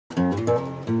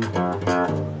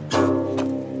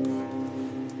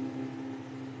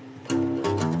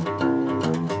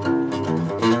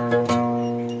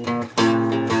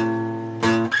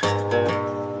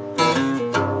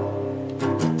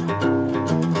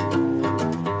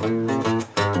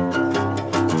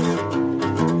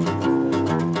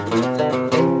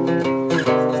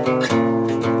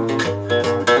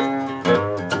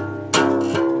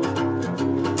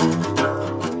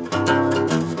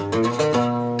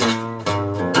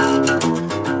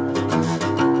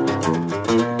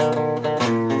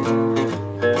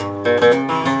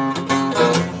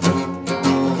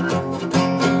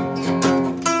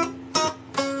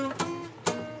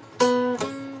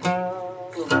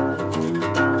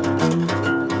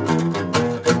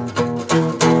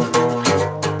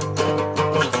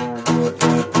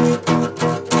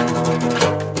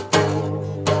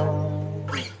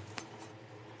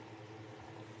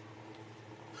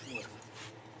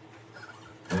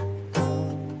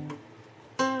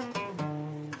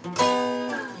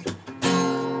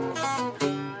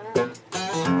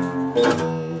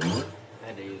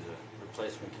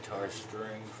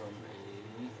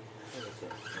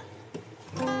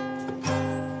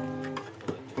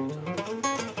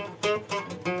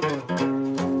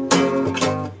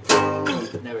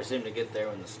seem to get there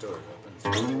when the store opens.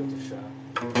 It's a shot.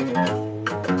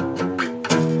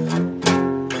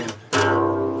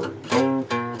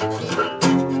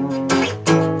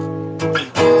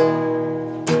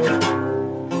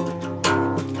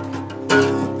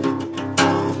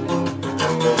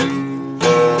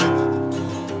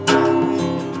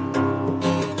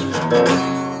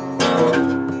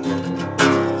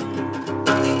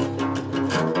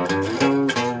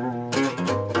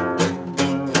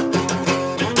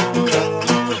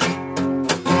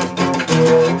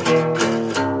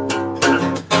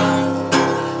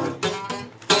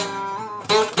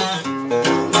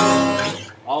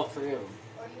 All three of them.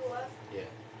 Are you up? Yeah.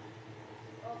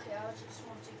 Okay, I was just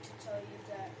wanting to tell you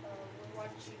that we're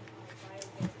watching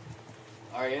Biodome.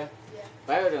 Are you? Yeah.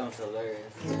 Biodome's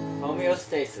hilarious.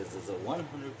 Homeostasis is a 100%.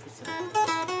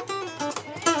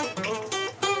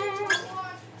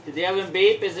 Did you have him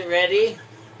beep? Is it ready?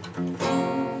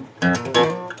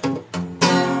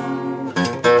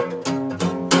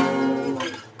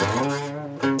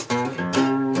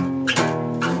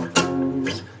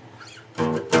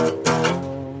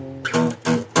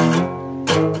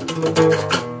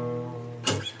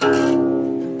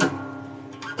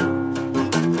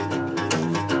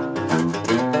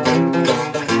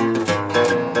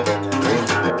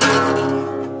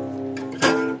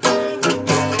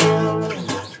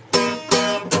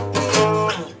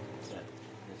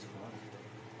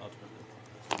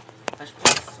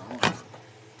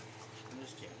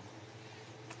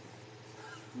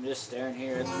 I'm just staring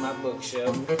here at my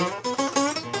bookshelf.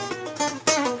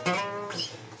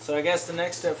 So I guess the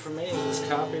next step for me is just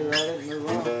copyright it and move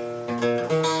on.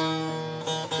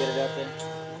 Get it out there.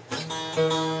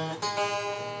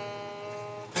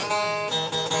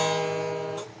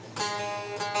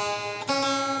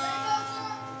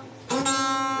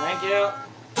 Thank you.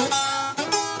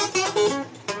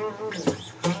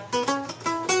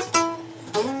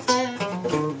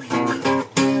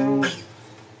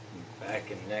 Back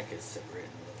and neck is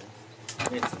separating a little.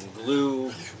 Need some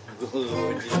glue.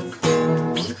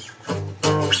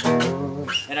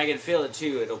 And I can feel it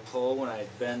too. It'll pull when I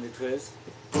bend the twist.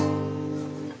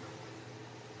 Can't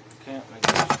make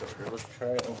it shorter. Let's try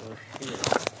it over here.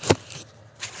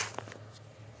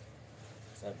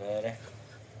 Is that better?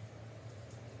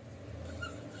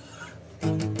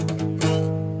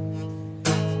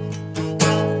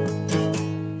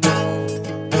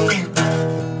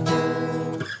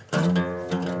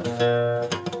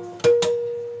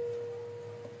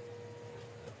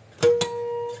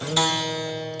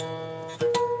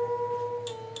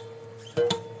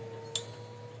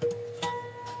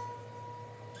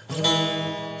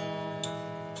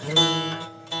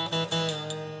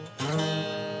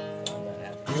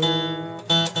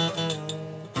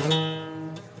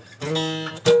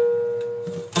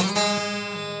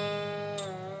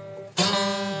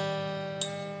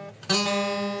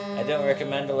 I don't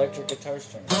recommend electric guitar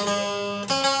strings.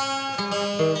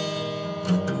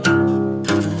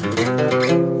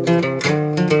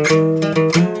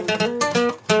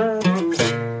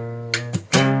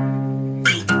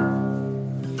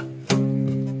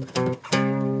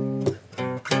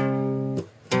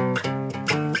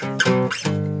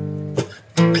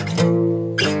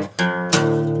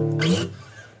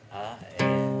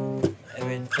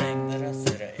 Everything that I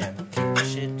said I am.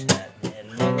 Shit, that man,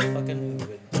 motherfucking who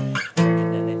would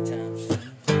anytime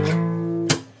soon.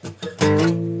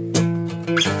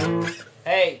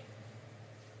 Hey,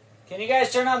 can you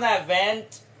guys turn on that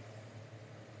vent?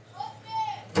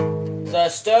 The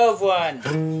stove one.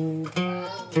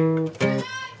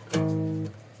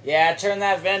 Yeah, turn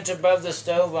that vent above the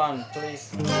stove on,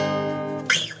 please.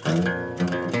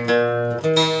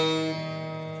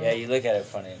 Yeah, you look at it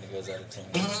funny and it goes out of tune.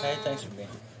 Hey, thanks for being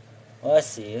here. Well, I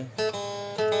see you.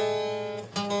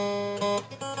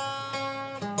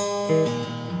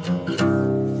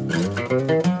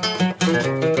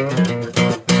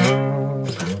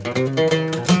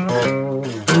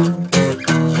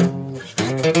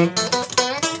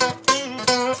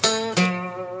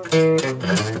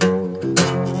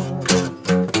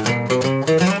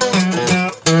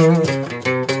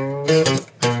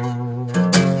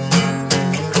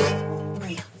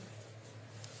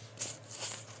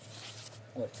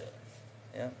 What's it?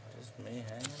 Yep, just me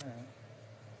hanging out.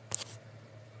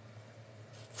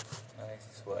 I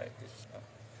swag it.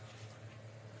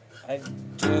 I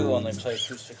do only play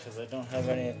acoustic because I don't have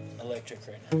any electric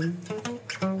right now.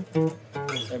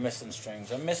 They're missing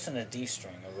strings. I'm missing a D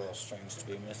string of all strings to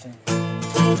be missing.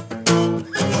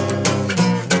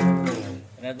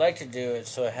 And I'd like to do it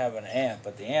so I have an amp,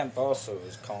 but the amp also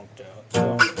is conked out.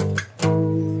 So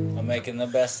I'm making the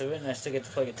best of it, and I still get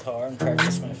to play guitar and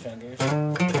practice my fingers.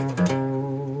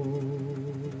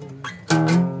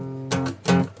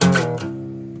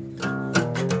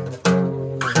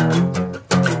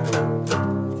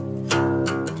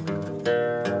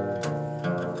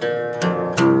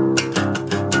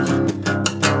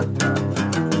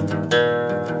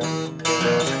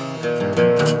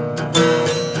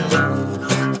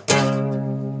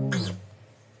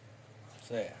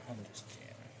 So yeah, I'm just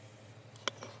jamming.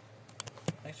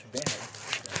 Thanks for being here.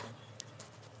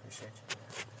 Appreciate you.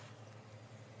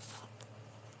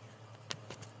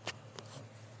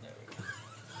 There we go.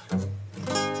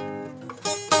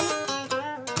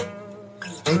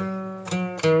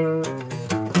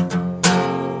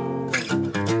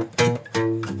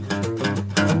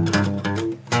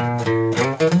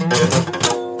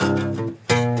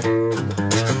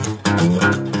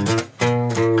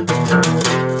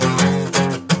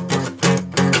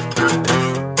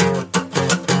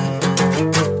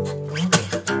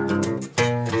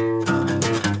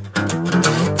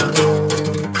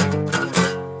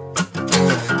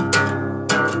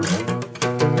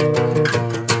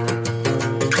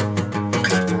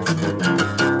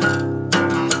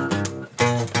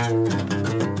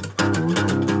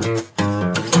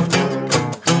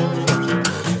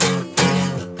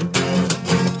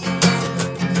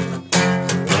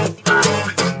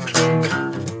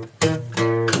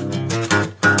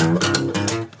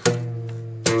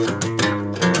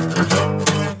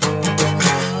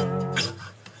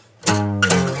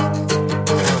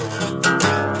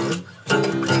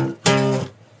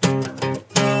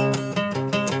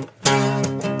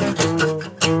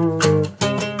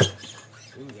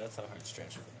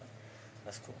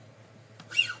 That's cool.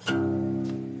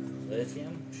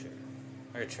 Lithium? Sure.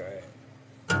 I could try it.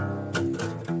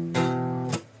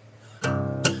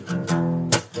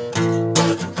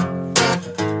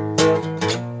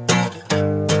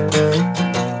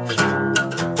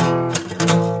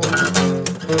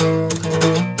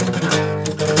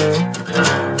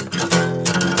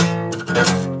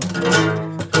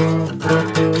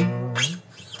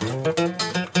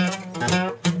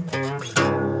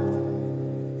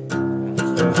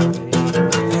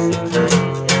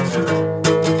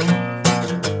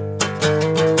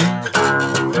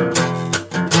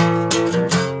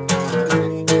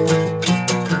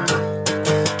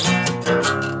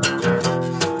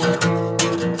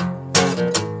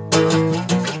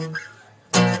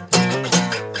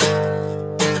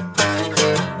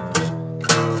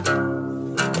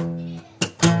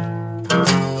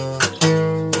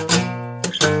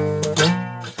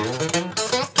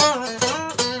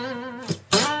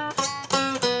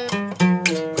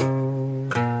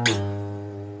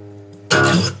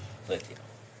 Lithium.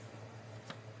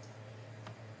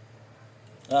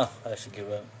 Oh, I should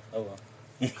give up. Oh well.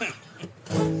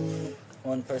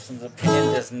 One person's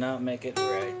opinion does not make it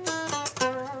right.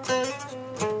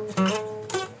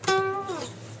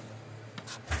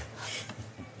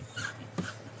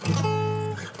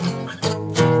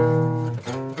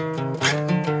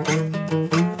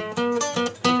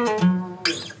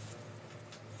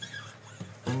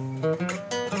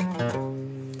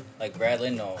 Like Bradley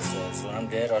Noel says, when I'm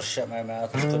dead, I'll shut my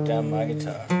mouth and put down my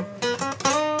guitar.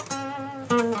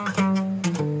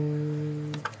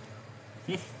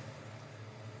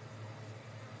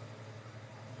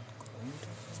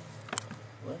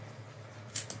 What?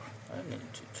 I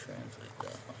need to translate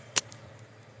that one.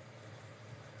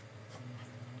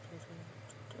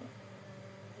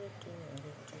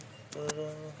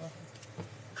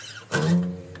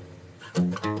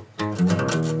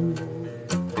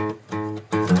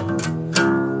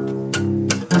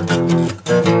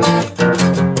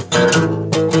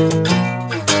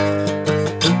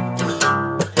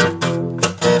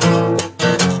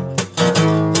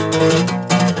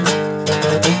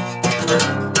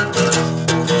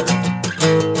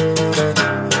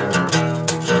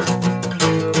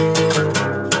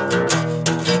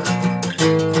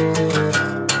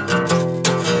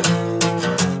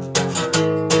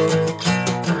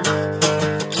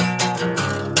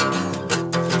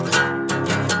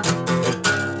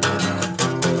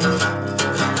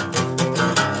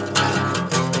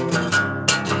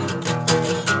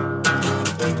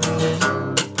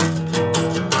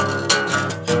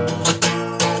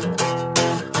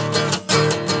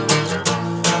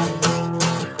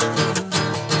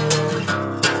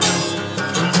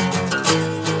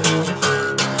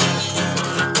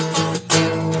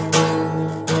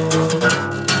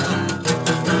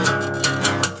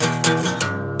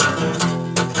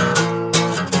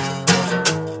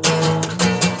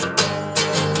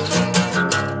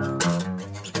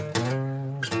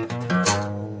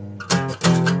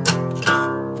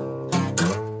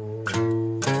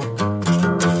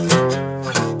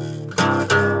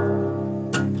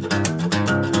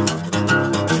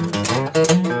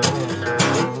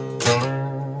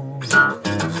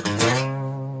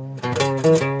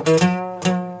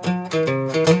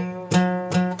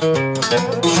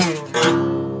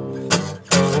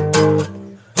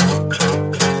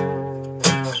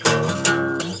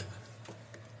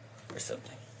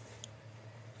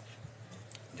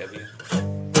 W.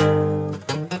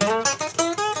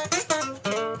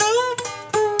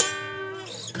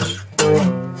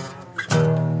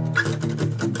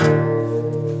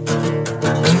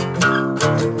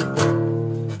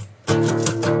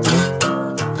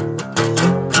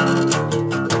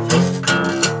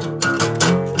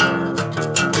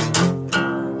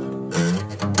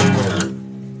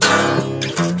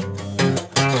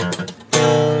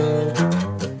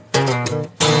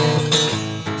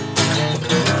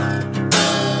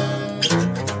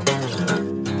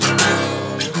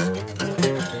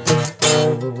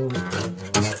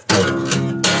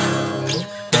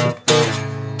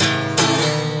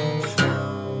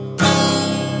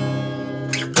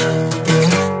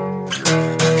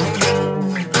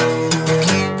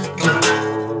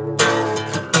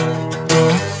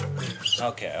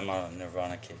 Okay, I'm on a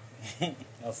Nirvana kick.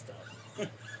 I'll stop.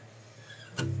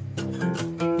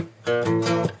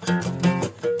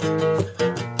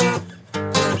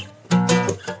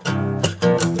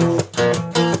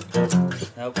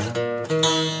 Nope.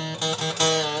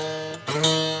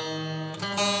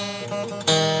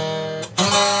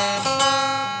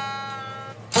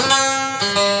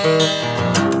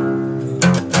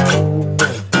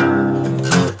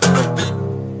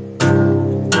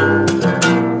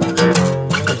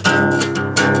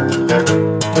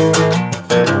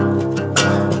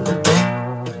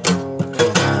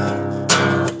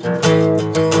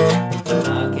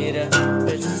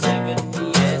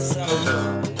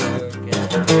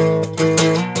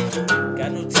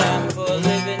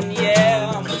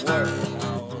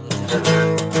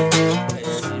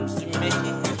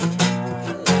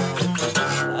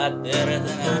 Better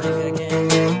than I think I can.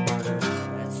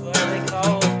 That's why they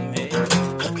call me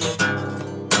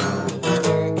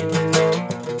working.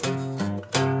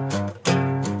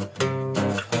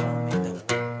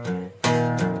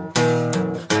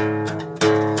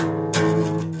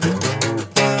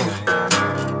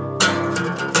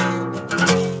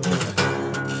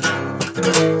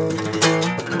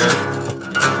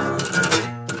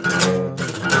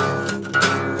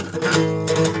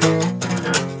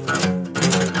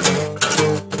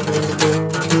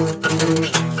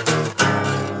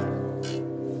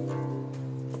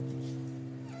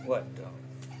 What, dog?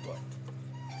 What?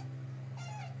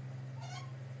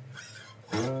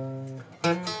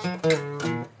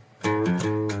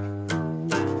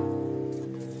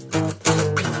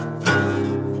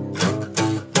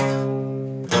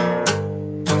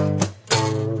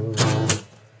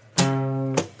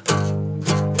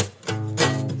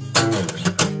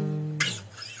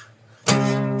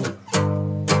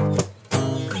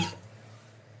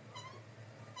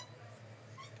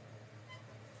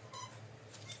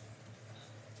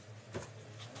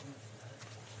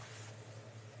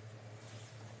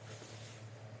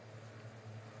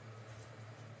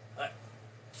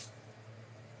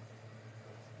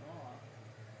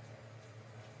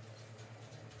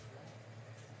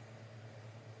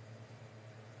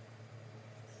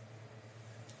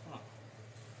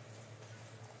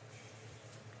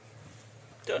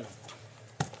 Done.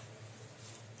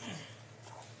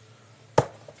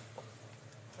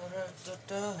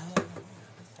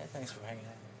 Hey, thanks for hanging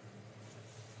out.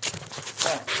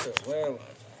 Alright, so where was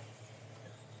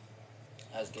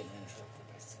I? I was getting interrupted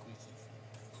by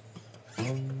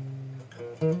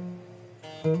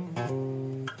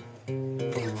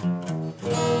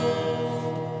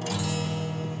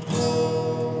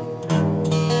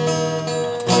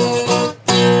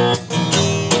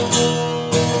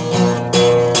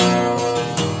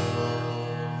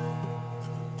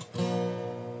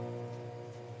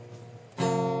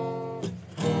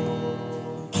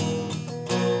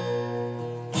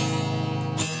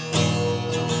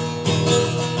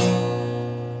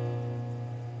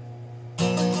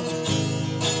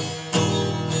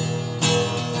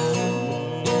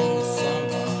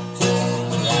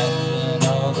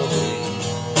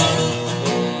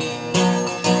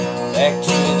back to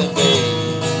the bay.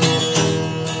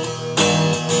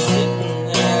 Sitting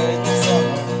there in the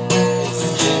summer, it's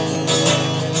sitting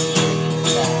there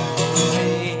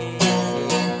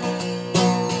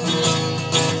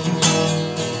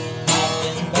I've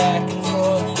been back and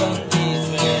forth on these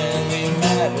very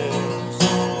matters,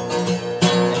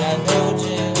 and I know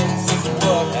just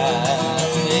what I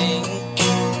think.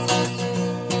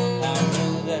 I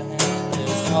know that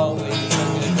there's always a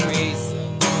good reason.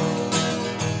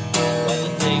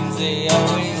 They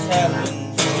always happen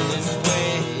this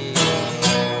way.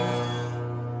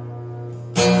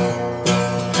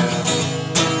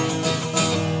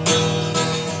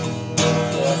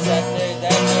 So I sat there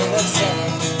that day that summer,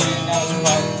 and I was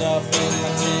parked off in my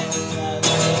tent. I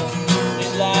know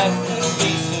that life could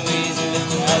be so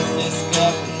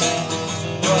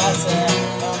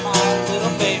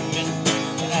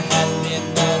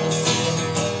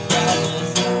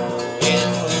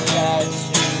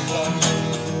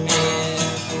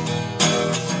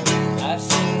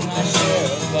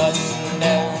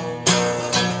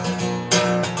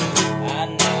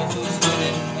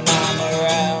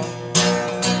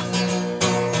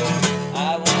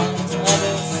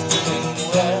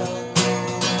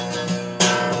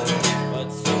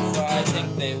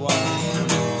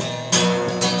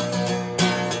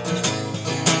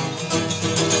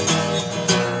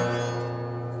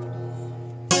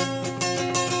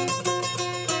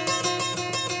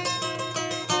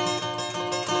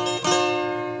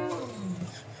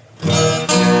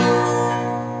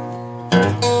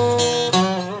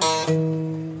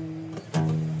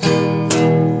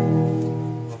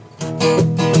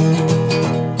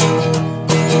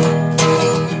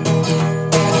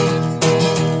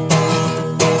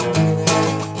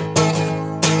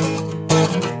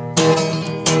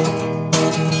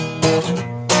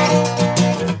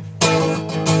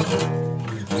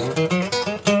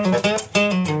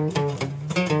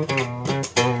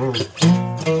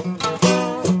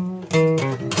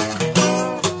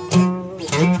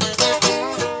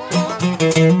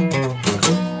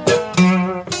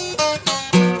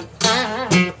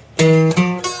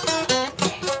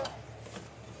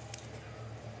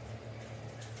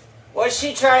What's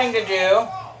she trying to do?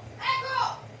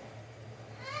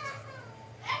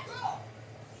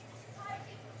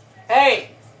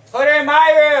 Hey, put her in my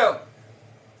room.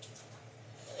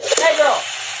 Hey, girl.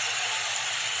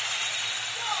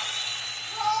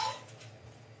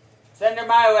 Send her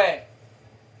my way.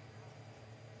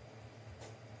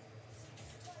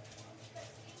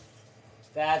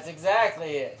 That's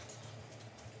exactly it.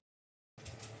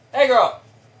 Hey, girl.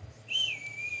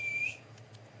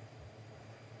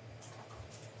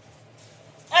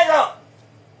 Hey, girl.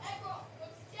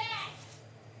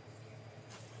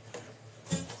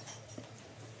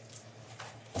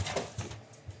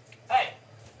 Hey,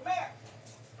 come here.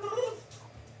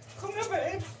 Come here,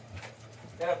 babe.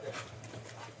 Get up there.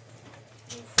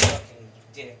 You fucking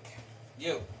dick.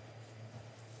 You.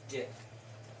 Dick.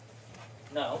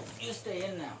 No, you stay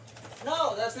in now.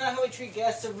 No, that's not how we treat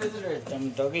guests or visitors, dumb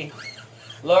doggy.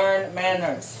 Learn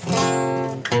manners.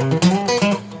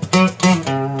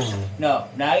 No,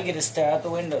 now you get to stare out the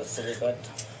window, silly butt.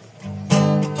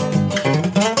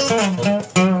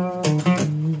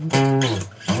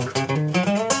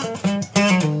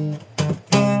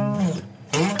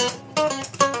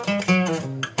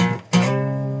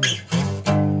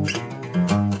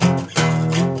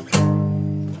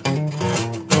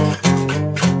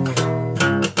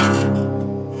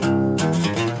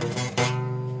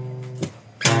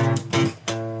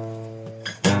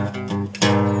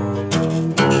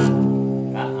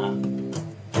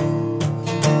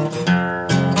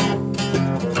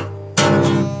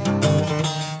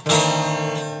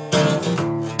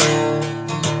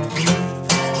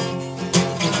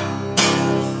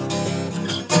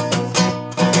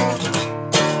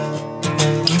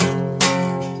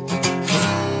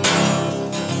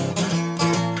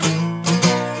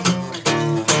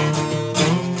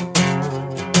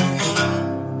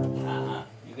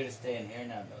 Stay in here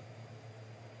now,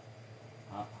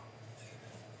 dog.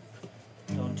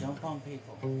 Don't jump on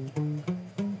people.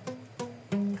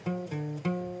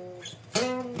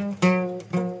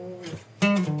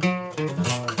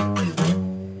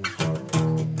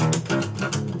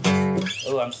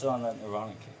 Oh, I'm still on that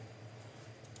Nirvana kick.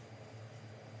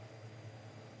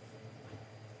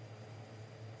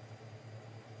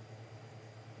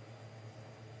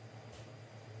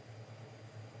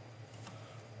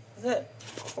 That's it.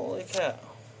 Holy cow.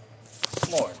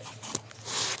 More.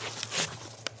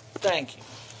 Thank you.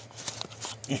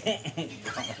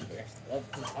 That's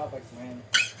the topic, man.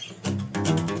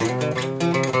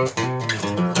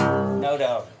 No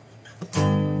doubt.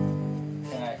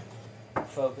 Can I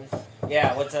focus?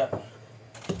 Yeah, what's up?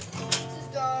 This is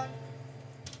done.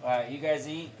 Alright, you guys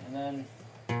eat, and then...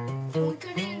 Can we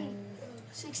cut in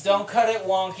 16? Don't cut it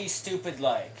wonky, stupid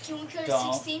like. Can we cut it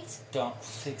Don't. 16th? Don't.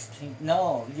 16.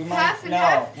 No, you might... Half and no.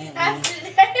 half? Mm-mm. Half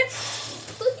and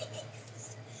half?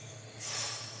 Please.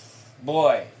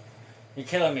 Boy, you're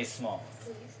killing me, Small.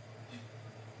 Please.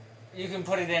 You can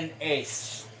put it in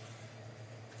eighths.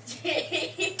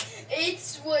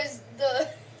 8 was the...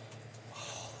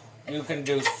 You can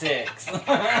do 6.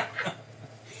 I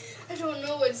don't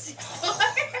know what 6 are.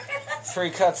 3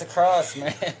 cuts across,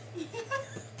 man.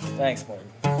 Thanks, Morgan.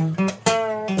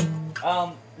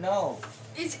 No.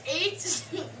 Is 8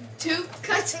 2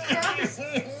 cuts across?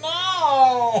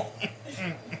 No!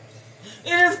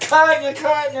 You just cut, and you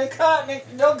cut, and you cut, and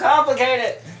you don't complicate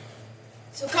it.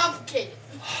 So complicated.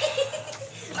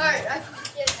 Alright, I can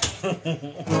get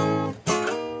it.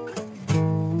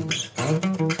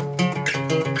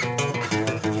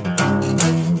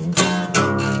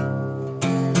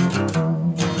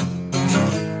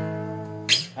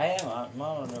 I'm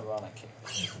on a Nirvana kick.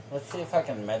 Let's see if I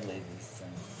can medley these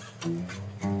things.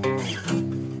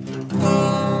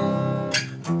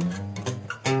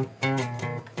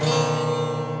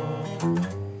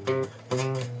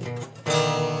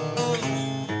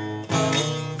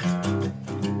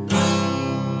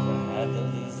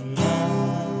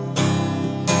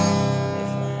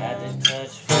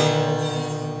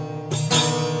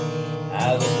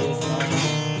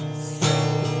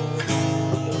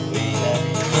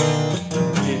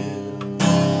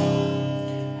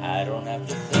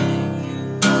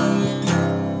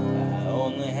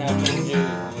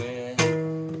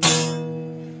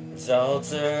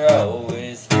 Results are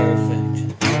always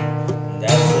perfect.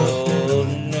 That's old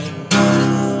news.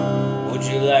 Would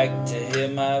you like to hear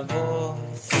my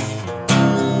voice?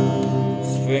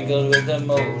 Sprinkled with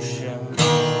emotion.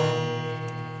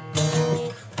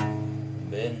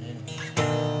 Bending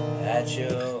at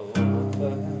your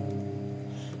back.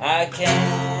 I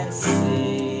can't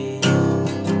see.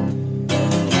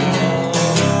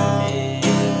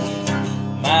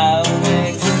 My own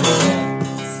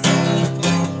experience.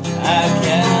 I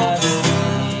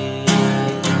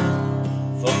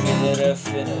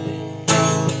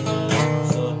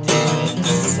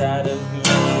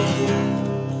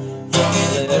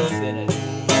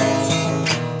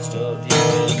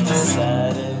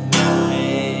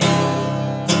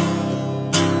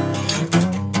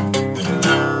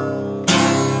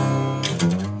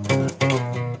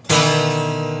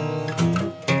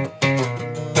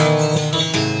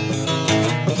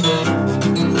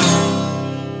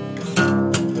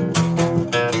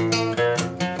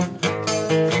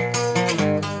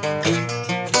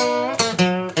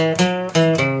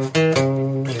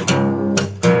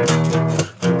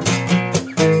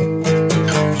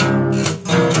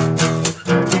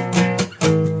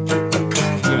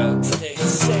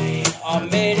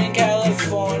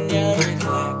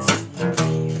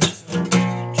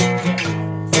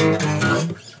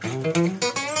Or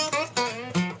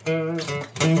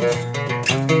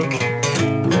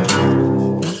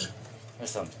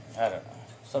something. I don't know.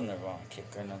 Some Nirvana kick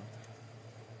or nothing.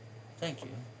 Thank you.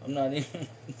 I'm not even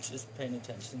just paying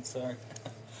attention, sorry.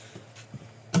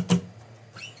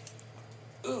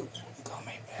 Ooh,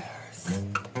 gummy bears.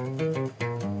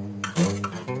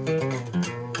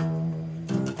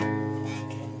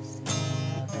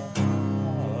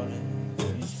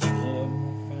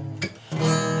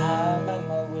 I'm at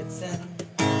my wits' end.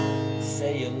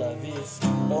 Say your love is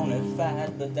bona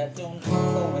fide, but that don't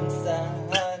coincide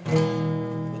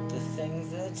with the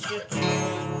things that you do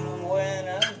when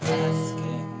I'm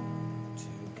asking to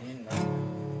be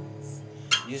nice.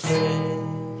 You say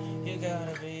you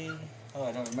gotta be. Oh,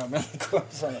 I don't remember the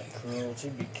chorus on it. Cruel to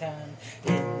be kind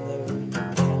in the room.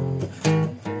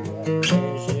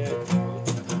 Pleasure, cruel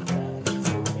to be kind. It's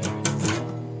so very sad.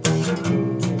 To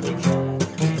be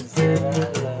kind means that I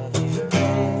love you,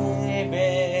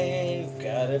 baby. You've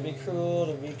gotta be cruel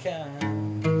to be kind.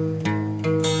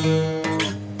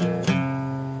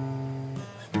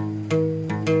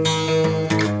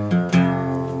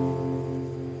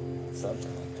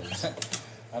 Something like that.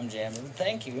 I'm jamming.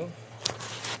 Thank you.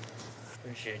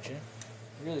 Appreciate you.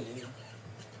 Really do.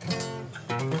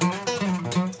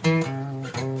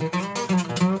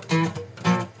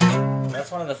 That's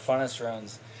one of the funnest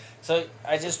runs. So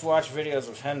I just watched videos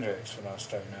of Hendrix when I was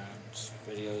starting out. Just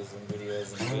videos and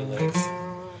videos and bootlegs.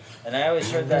 And I always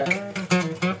heard that.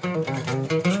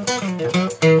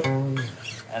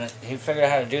 And he figured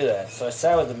out how to do that. So I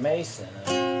sat with a mason,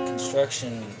 a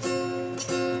construction,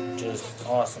 just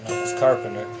awesome ass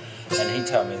carpenter. And he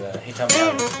taught me that. He taught me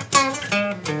how to.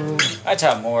 I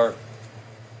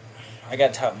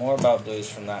got taught more about blues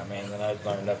from that man than I'd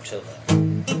learned up till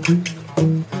then.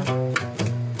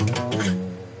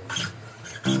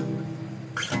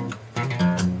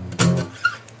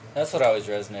 That's what always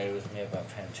resonated with me about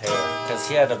Pantera, because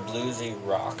he had a bluesy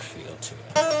rock feel to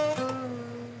it.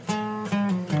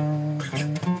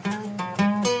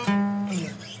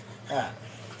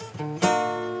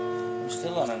 I'm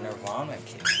still on a Nirvana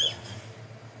kick though.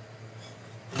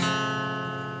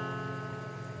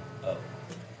 Oh.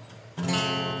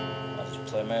 I'll just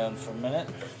play my own for a minute.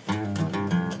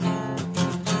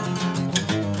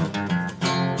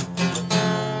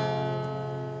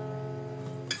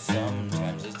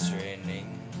 Sometimes it's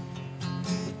raining,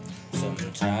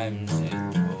 sometimes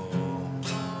it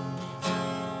pours,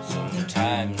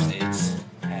 sometimes it's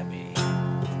happy,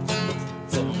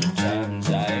 sometimes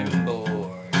I'm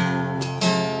bored,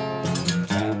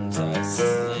 sometimes I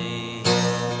sleep,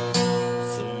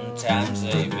 sometimes I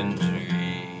even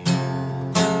dream,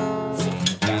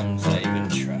 sometimes I even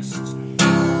trust in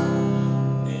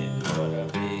what I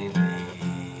believe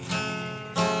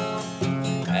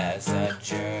as I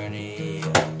journey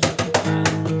up to the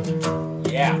mountain.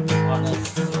 Yeah,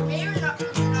 honest. May or not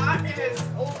have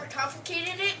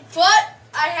overcomplicated it, but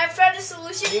I have found a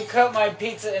solution. You cut my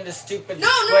pizza into stupid No,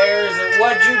 squares and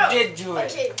what you no. did to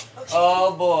it. Okay.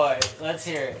 Oh boy, let's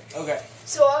hear it. Okay.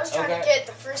 So I was trying to Okay. get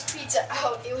the first pizza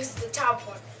out. It was the top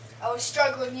one. I was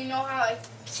struggling. You know how I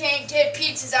can't get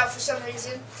pizzas out for some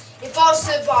reason? It falls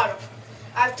to the bottom.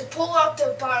 I have to pull out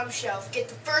the bottom shelf, get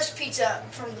the first pizza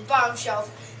from the bottom shelf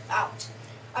out.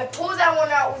 I pulled that one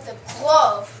out with a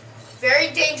glove. Very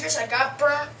dangerous. I got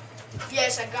burnt.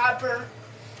 Yes, I got burnt.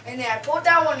 And then I pulled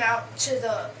that one out to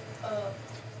the,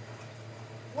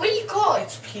 what do you call it?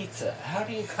 It's pizza. How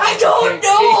do you I don't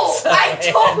know. pizza? I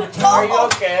don't know. Are you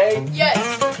okay? Yes.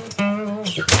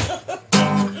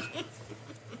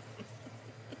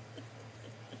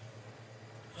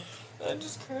 That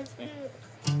just cracks me up.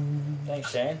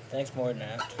 Thanks, Shane. Thanks more than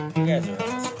that. You guys are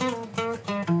awesome.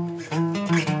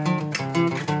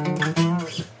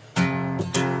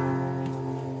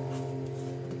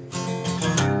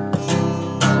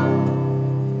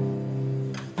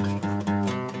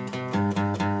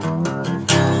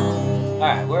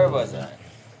 Alright, where was I?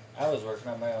 I was working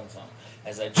on my own song.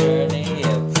 As I journey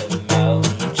up the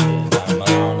mountain, I'm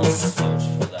on a search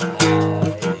for the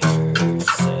higher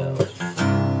self.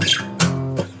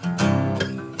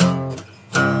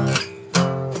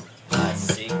 I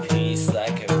seek peace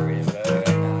like a river,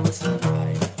 not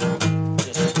tonight.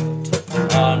 Just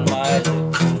put on my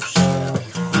little shelf.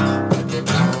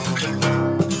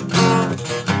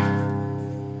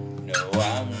 No,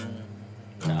 I'm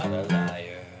not a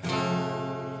liar.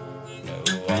 No,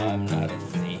 I'm not a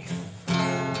thief.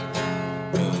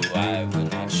 No, I will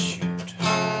not shoot.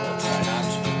 I'll try not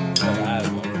to, but I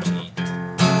won't eat.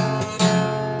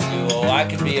 Oh, I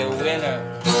could be a winner,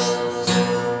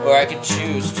 or I could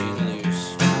choose to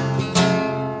lose.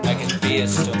 I could be a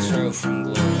stone's throw from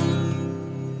glory,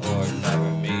 or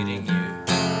never meeting you.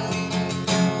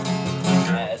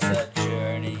 As I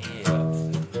journey up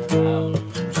the mountain,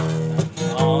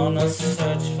 I'm on a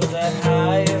search for that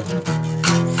higher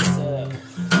self.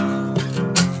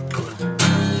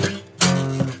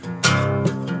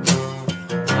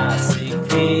 I see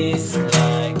peace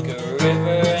like a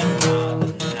river and not a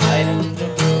night in the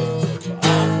woods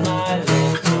on my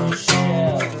little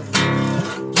shelf.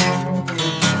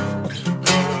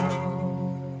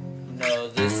 No,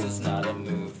 this is not a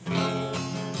movie.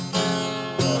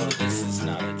 No, this is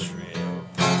not a drill.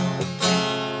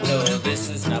 No, this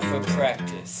is not for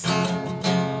practice.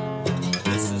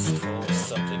 This is for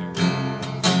something real.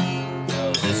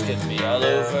 No, this could be all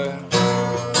over,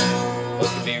 or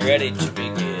could be ready to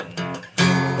begin.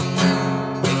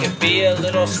 It could be a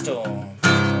little storm,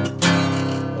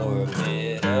 or a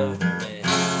bit of mist,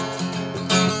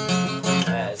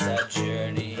 as I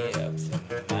journey up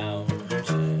the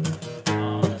mountain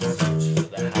on a search for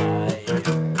the higher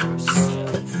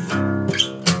self.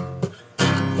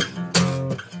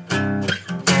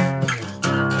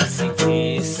 I see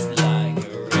peace like a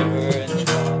river in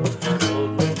the water,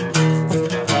 holding Jesus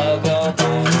in a hug all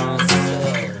by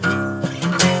myself.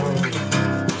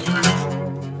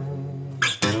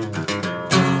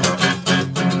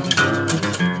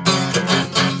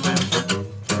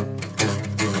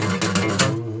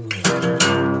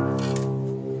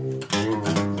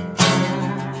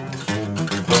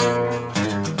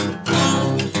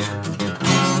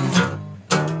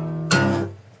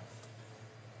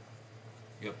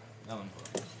 Yep, that one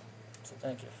works. So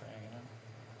thank you for hanging out.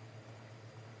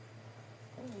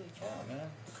 Holy cow, man.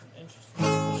 Some interesting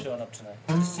people showing up tonight.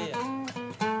 Good to see you.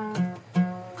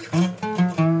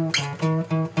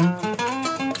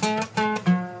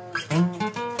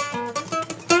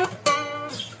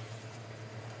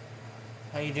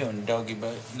 How you doing, doggy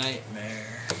butt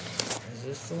nightmare? Is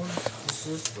this the one? This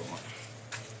is the one.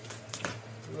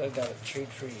 Ooh, I got a treat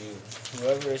for you.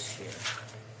 Whoever is here.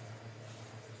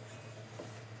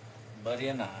 Buddy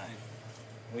and I,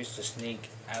 we used to sneak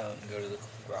out and go to the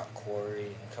rock quarry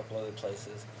and a couple other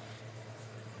places.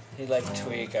 He liked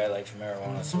tweak, I liked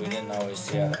marijuana, so we didn't always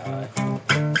see eye to eye.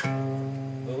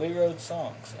 But we wrote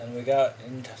songs, and we got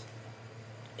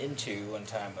into one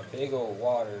time a big old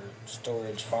water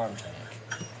storage farm tank,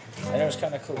 and it was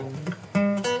kind of cool.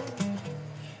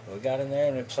 We got in there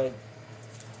and we played,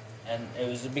 and it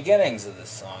was the beginnings of this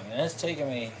song, and it's taken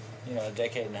me, a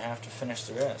decade and a half to finish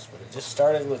the rest. But it just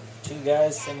started with two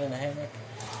guys sitting in a hammock.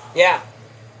 Yeah.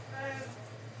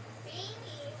 Baby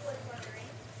was wondering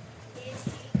if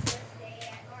she could stay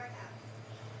at our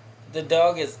house. The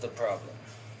dog is the problem.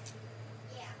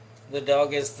 Yeah. The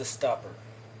dog is the stopper.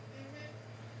 Mm-hmm.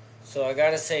 So I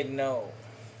gotta say no.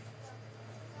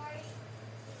 Sorry.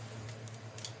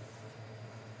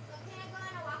 So can I go on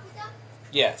a walk with them?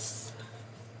 Yes.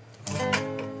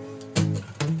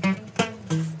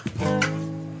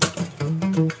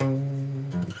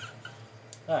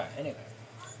 Alright, anyway.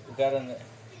 We got in there.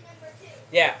 Question number 2.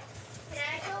 Yeah. Can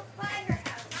I go by her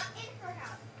house? Not in her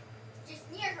house. Just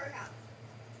near her house.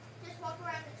 Just walk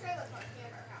around the trailer park near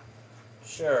her house.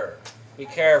 Sure. Be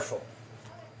careful.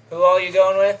 Who all you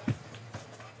going with?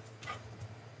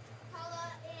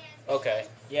 Paula and... Okay.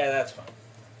 Yeah, that's fine.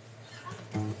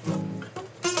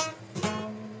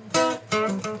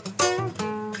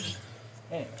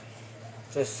 Anyway,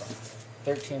 this song,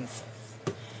 13 cents.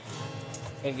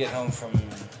 He'd get home from,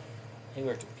 he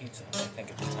worked at Pizza Hut, I think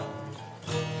at the time.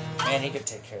 Man, he could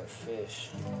take care of fish.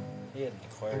 He had an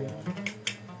aquarium.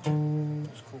 It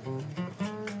was cool.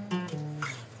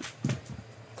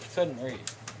 He couldn't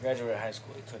read. Graduated high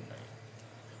school, he couldn't read.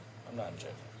 I'm not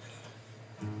joking.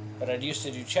 But I used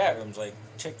to do chat rooms like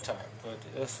TikTok, but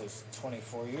this was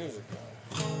 24 years ago.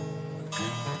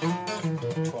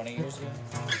 20 years ago.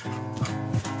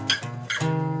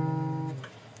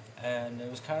 And it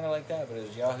was kind of like that, but it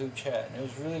was Yahoo Chat, and it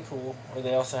was really cool. Or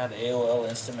they also had AOL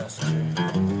Instant Messenger.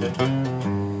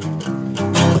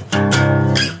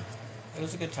 It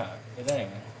was a good time. But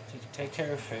anyway, you could take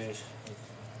care of fish. You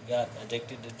got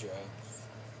addicted to drugs.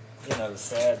 The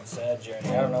sad, sad journey.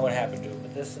 I don't know what happened to it,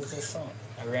 but this is his song.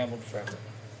 I rambled forever.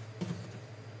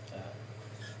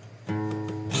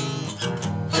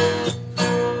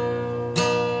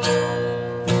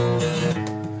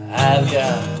 I've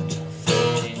got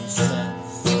 13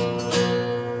 cents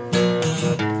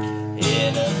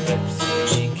in a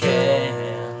Pepsi can.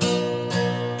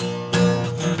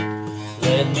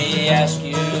 Let me ask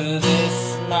you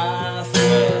this, my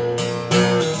friend.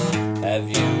 Have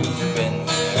you been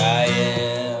where I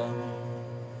am?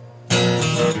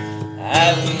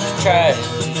 Have you tried to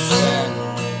stand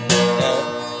up?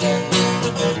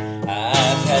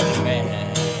 I've had to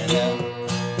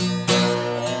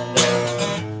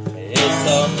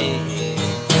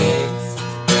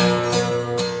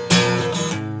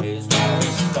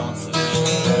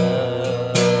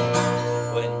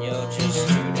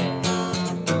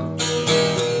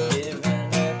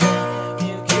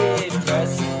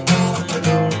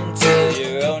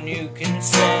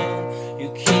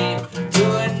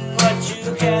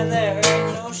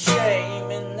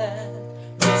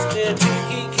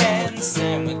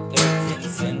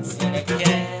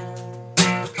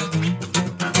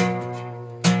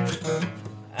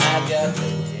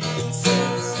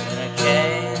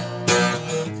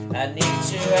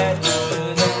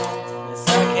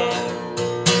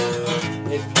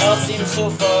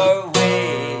your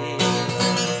way.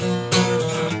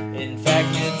 In fact,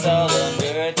 it's all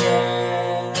under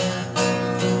attack.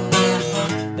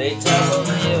 They topple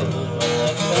the old when the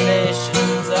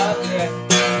foundations are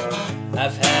cracked.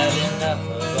 I've had enough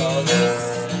of all this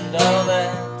and all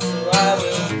that, so I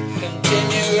will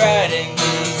continue writing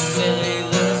these silly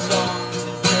little songs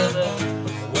until the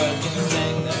world can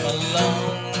sing them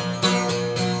alone.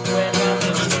 When I'm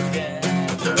looking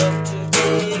up to be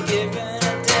given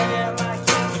a damn, I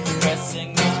keep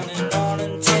pressing on and on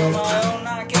until my own I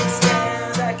can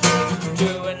stand. I keep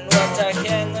doing what I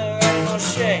can, there ain't no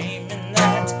shame in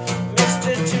that.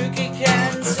 Mr. Tukey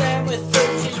can stand with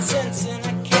 13 cents in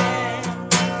a can.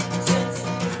 Cents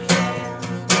in a can.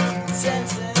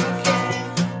 Cents in a can.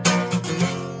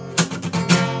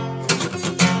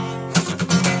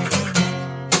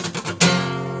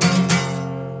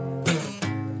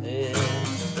 This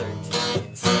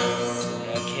 13 cents in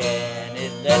a can,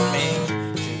 it led me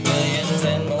to millions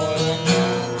and more than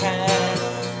I had.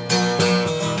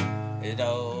 It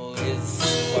all is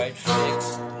quite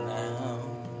fixed now,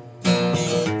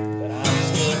 but I'm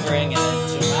still bringing it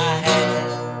to my head.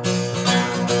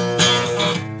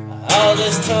 All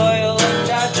this toil and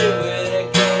I do it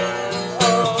again.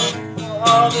 Oh,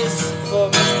 all this for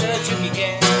Mr. Tukey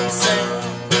can sing.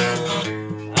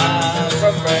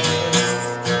 From breakfast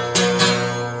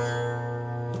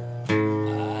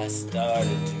I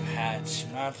started to hatch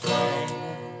my plan.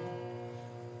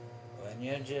 When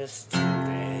you're just too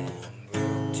damn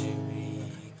broke to be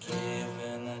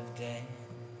given a damn,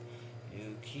 you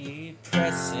keep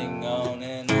pressing on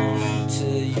and on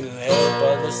until you help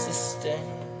others to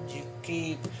stand. You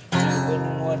keep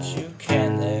doing what you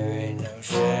can, there ain't no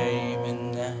shame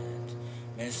in that.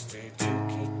 Mr.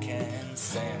 Tukey can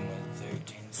stand with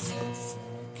 13 cents in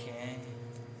a can.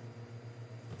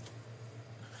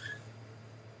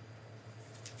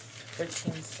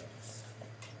 13 cents.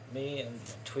 Me and my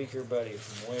tweaker buddy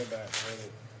from way back.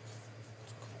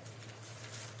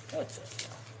 What's up?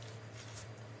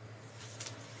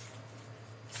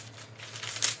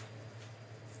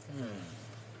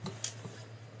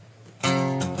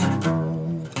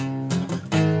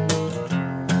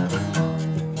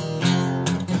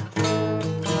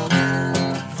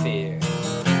 Fear.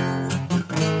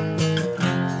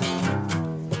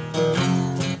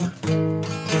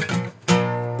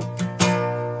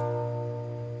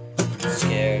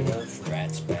 Scared of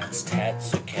rats, bats,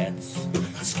 tats, or cats.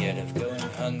 Scared of going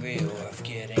hungry or of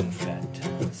getting fat.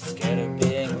 Scared of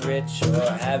being rich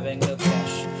or having no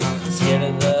cash. Scared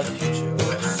of the future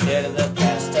or scared of the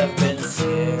past. I've been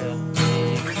scared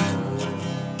before,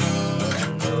 but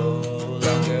I'm no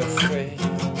longer afraid.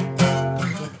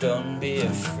 Don't be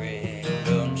afraid,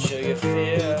 don't show your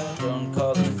fear. Don't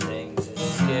call the things that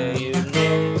scare you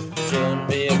near. Don't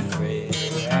be afraid,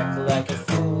 act like a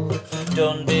fool.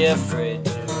 Don't be afraid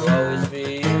to always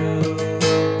be you.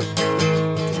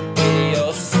 Be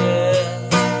yourself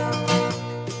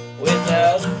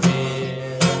without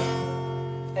fear.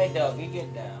 Hey doggy,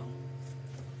 get down.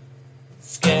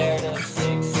 Scared of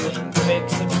fixing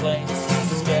plates.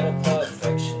 Scared of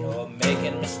perfection or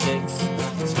making mistakes.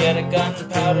 Scared of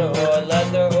gunpowder or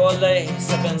leather or lace.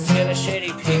 I've been scared of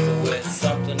shady people with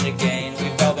something to gain.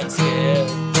 We've all been scared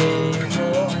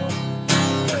before,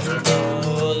 but we're no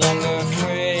longer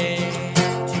afraid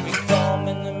to be calm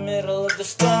in the middle of the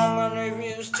storm and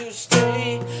refuse to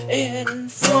stay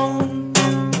informed.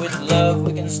 With love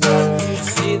we can start to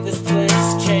see this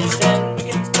place change, and we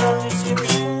can start to see it.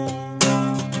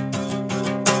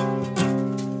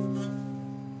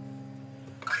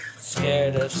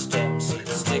 Scared of stem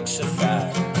seeds, sticks of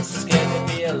fire. Scared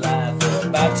to be alive or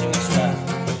about to expire.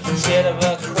 Scared of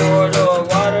a cord or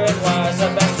water and wires.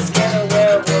 I've been scared of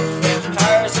werewolves,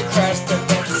 vampires, and Christ. I've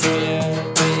been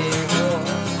scared before,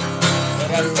 but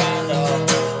I found all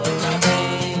of my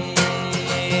peace.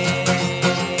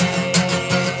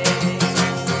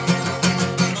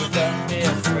 Don't be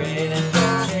afraid and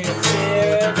don't show your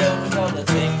fear. Don't call the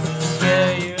things that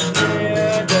scare you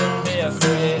near. Don't be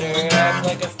afraid or act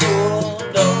like a fool.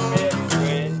 Don't be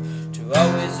afraid to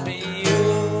always be you.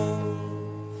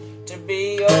 To be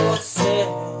yourself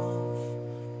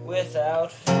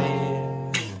without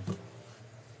fear.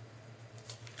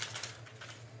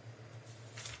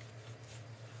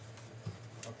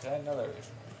 Okay, another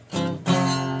reason.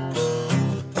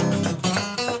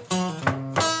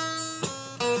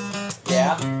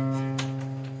 Yeah.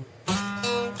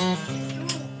 If you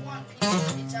want pizza,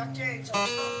 it's out there. It's all.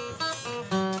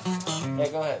 Yeah,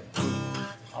 go ahead.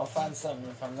 I'll find something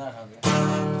if I'm not hungry.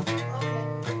 Okay.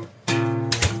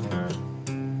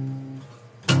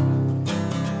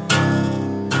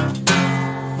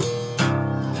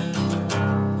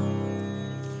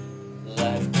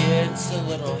 gets a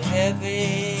little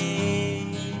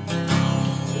heavy.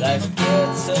 Life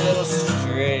gets a little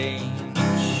strange.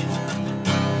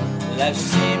 Life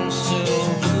seems so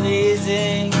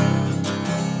pleasing.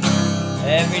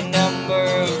 Every number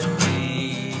of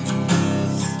days.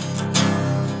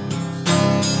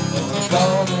 But we've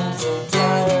all been so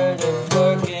tired of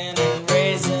working and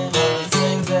raising all the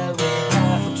things that we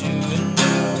have to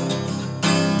do.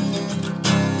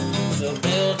 So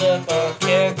build up our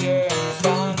character and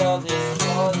find all these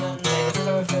flaws and make it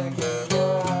perfect in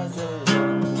your eyes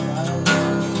alone.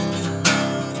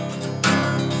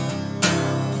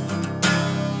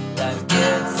 Life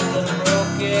gets a little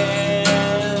broken.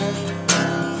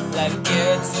 Life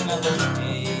gets another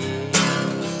day.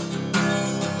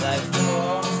 Life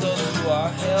warms those who are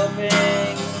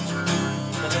helping,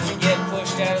 but then we get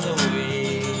pushed out of the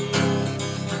way.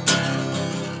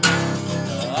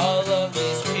 All of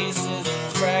these pieces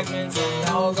and fragments and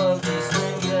all of these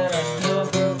things that are still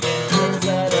broken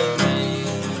inside of me.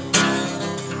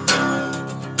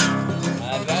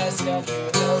 I've asked God to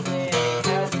help me, and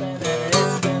He has been, and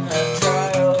it's been a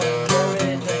trial, and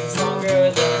everything's longer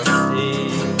than a sea.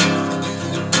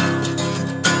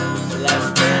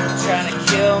 Life's been trying to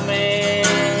kill me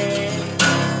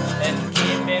and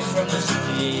keep me from the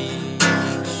stage.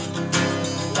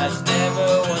 Life's never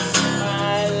was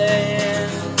smiling.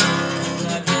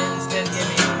 Life instead give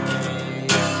me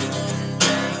grace.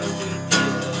 Things to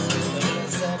deal with the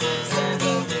circumstance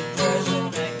of depression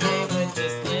that came with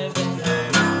just living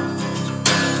life.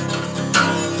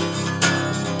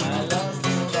 I lost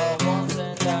it all once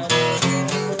and I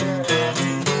remember how to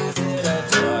lose it all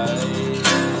twice.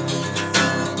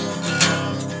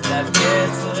 Life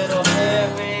gets a little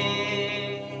heavy.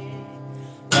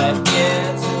 Life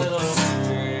gets a little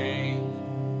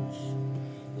strange.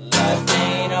 Life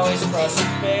ain't always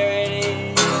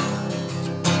prosperity.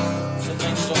 So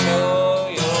things don't go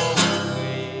your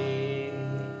way.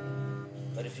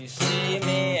 But if you see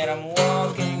me and I'm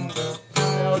walking, just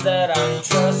know that I'm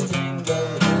trusting the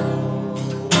Lord.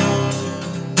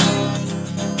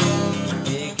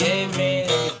 He gave me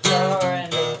the guitar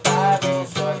and the Bible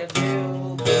so I could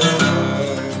do the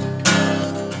work.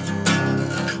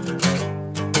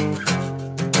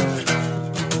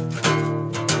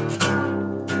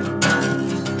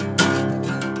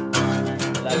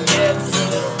 Life gets a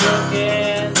little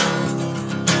broken.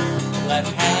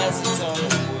 Life has its own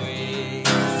way.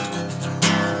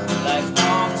 Life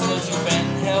harms those who've been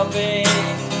helping,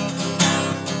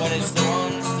 but it's the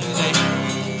ones who they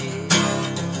hate.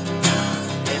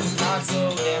 It's not so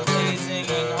damn pleasing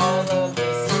when all of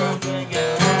this suffering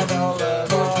and have all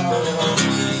of our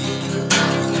needs.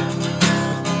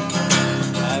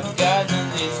 I've gotten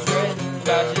these written,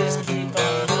 but just keep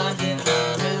on minding my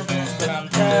business. But I'm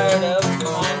tired of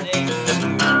finding new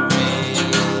ways.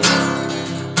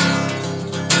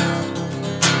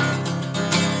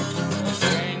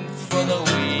 Strength for the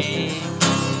weak.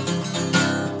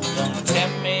 Don't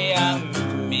tempt me, I'm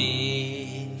me.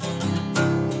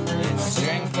 It's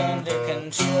strength under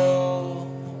control.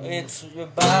 It's your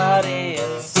body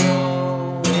and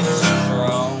soul. It's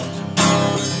strong.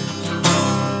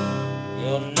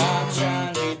 You're not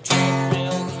trying to drink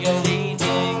milk, you're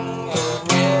eating a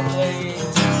real plate.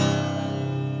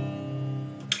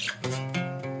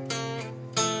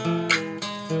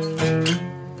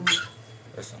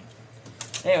 Or something.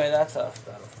 Anyway, that's off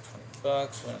battle for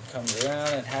 $20. When it comes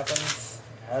around, it happens.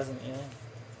 It hasn't yet.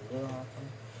 It will happen.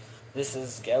 This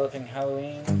is Galloping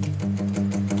Halloween.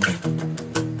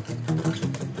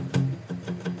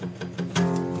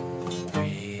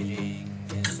 Waiting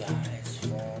is the highest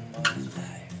form of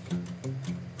life.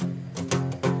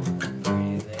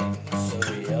 Breathing so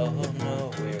we all know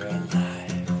we're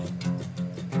alive.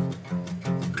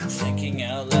 Thinking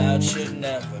out loud should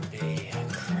never be a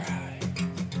crime.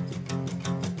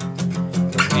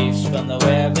 We've spun the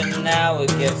web and now it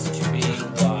gets to be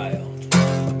wild.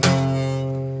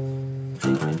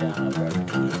 Take me down a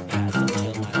broken path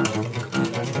until my hope is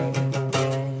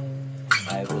broken.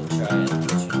 I will try and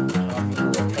let you harm you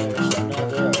or perish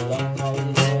another long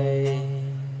holiday.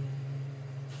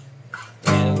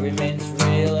 It remains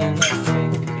real and the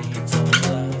fake beats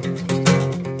alive.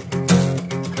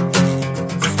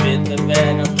 Spit the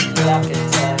venom, block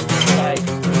attack, fight.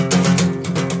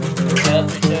 Help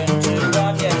return to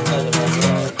God yet another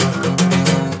one.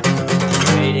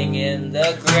 Waiting in the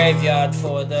graveyard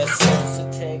for the souls to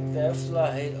take their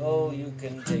flight. Oh, you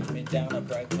can take me down a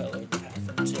bright colored path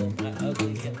until my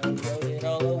ugly can erode it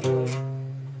all away.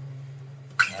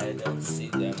 I don't see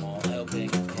them all helping,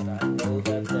 and I know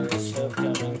that there is help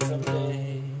coming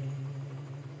someday.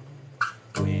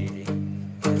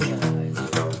 Waiting is the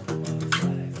highest form of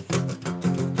life.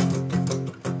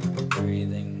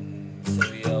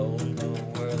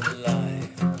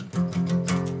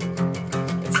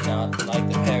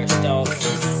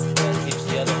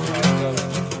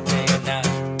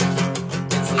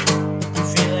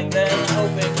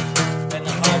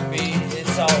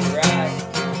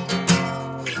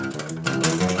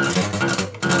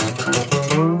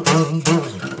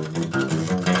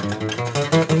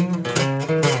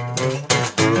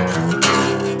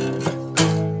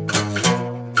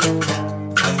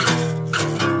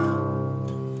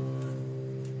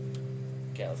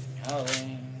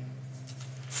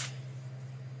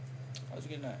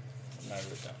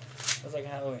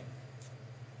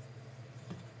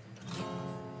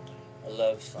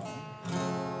 love song.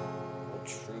 What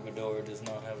troubadour does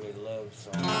not have a love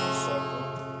song in a circle?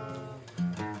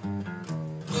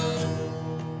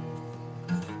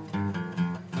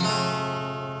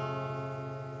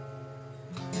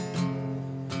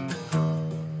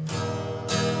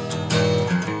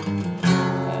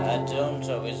 I don't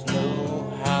always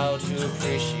know how to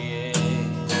appreciate.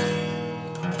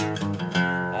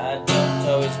 I don't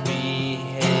always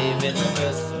behave in the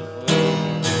best of ways.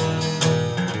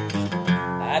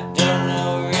 I don't know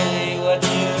really what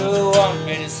you want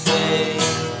me to say,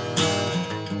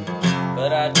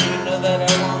 but I do know that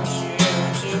I want you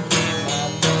to be my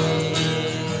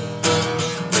babe.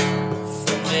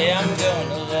 Someday I'm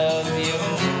gonna love you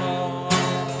more.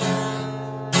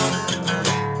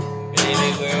 Baby,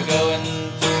 we're going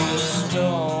through the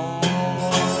storm,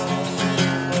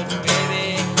 but baby,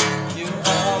 you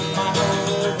are my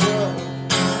whole world.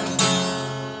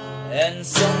 And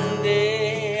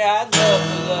someday I'd love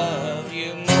to love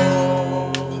you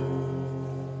more.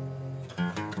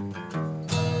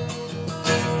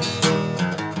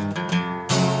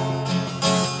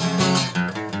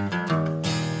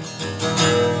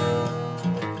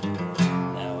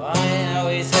 Now I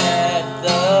always had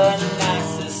the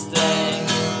nicest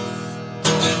things.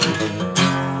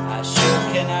 I sure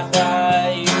cannot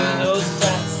buy you those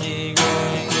fancy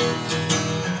rings,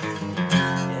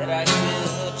 yet I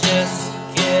will just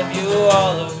give you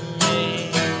all of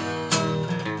me.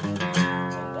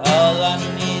 And all I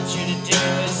need you to do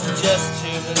is just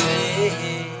to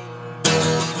believe.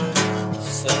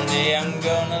 Someday I'm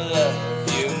gonna love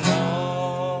you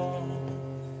more.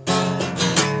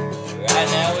 Right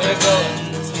now we're going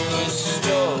through a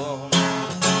storm,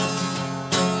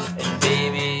 and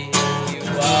baby, you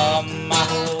are my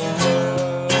whole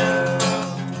world.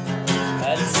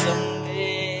 And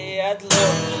someday I'd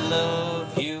love to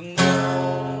love you more.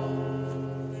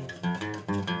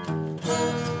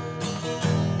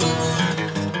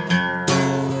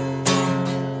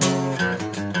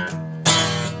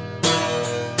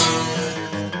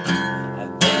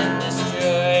 I've been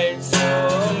destroyed so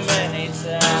many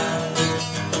times.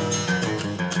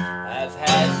 I've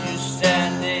had you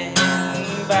standing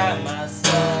by my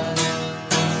side.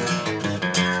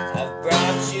 I've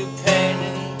brought you pain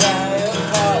and I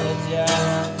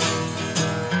apologize,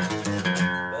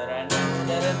 but I know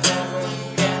that it never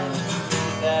can be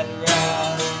that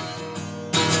right.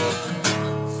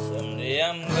 Someday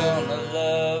I'm gonna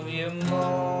love you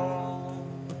more.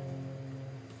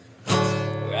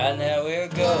 Right now we're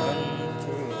going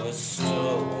through a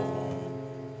storm,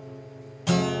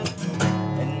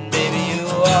 and baby, you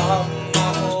are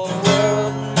my whole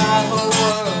world, my whole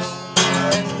world.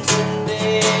 And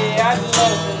someday I'd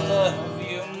love to love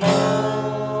you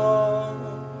more,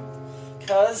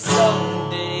 'cause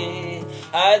someday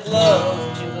I'd love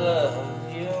to love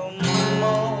you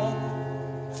more.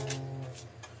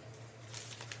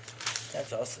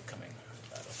 That's also coming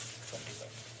out of something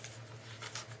like.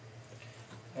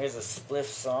 Here's a spliff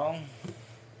song.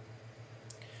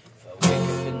 If I wake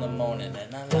up in the morning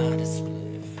and I light a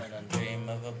spliff and I dream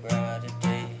of a brighter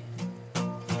day,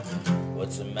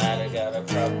 what's the matter? Got a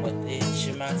problem with it?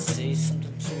 You might say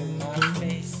something to my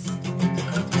face.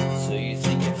 So you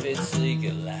think if it's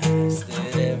legalized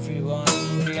that everyone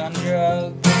will be on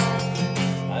drugs?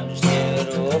 I'm just here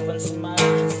to open some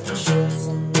eyes and show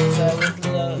some things I would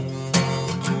love.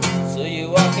 So you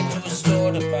walk into a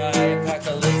store to buy a pack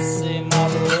of Lindsay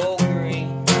Marlboro Green.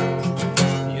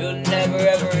 You'll never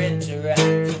ever interact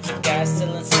with the guy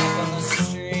selling stuff on the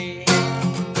street.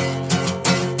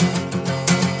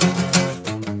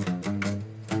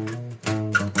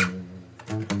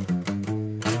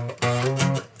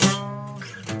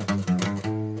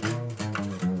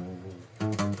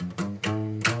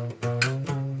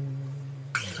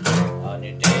 On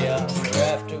your day off or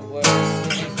after work,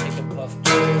 you take a puff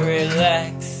to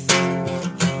relax.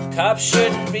 Cops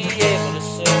shouldn't be able to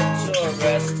search or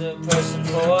arrest a person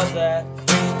for that,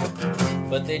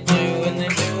 but they do, and they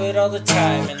do it all the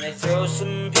time, and they throw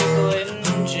some people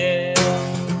in jail.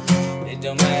 It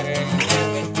don't matter anything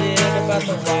we did about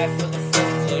the wife or the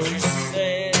foreclosure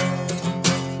sale.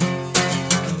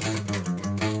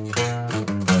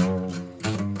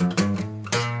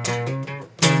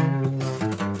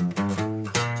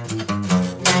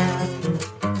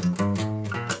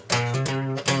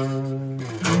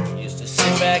 Used to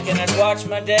sit back and I'd watch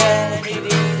my dad, he'd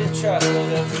eat a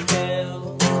truckload of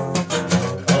pills.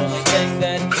 Only thing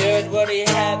that cured what he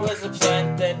had was a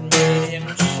plant that made him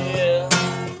chill.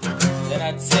 Then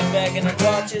I'd sit back and I'd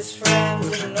watch his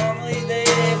friends, and normally they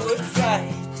would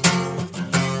fight,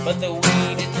 but the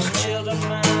weed, it just chilled them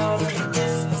out, and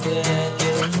this is their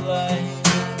little life.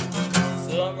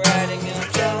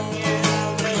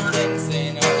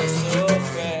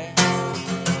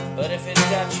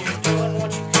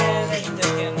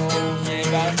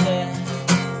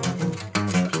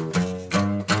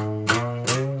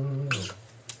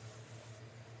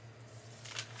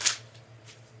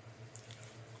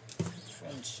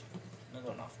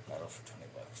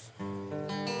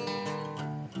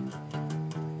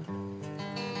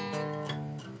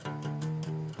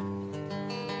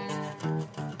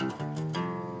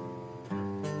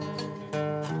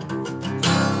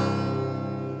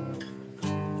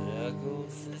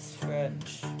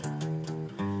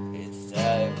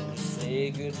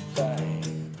 goodbye.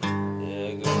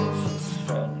 There goes this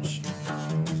friendship.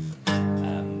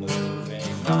 I'm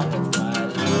moving on with my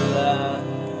life,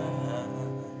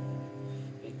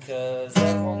 because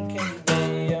everyone can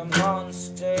be a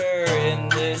monster in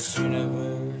this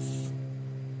universe.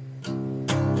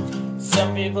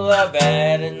 Some people are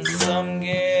bad and some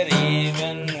get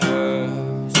even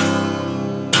worse.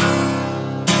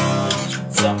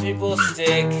 Some people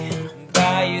stick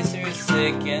by you through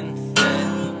thick and thin.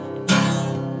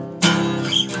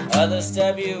 Others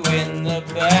stab you in the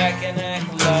back and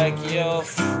act like your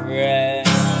friend.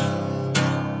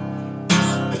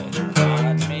 But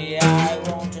on me, I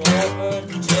won't ever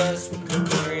just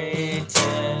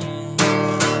pretend.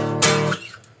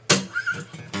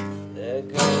 There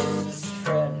goes this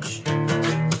friendship.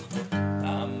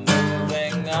 I'm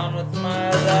moving on with my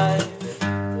life.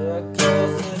 There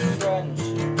goes this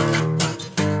friendship.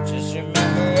 Just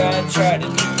remember, I try to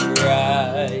do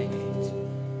right.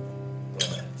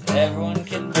 But everyone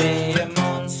can be a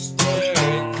monster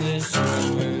in this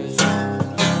universe.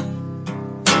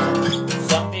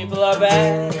 Some people are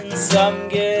bad and some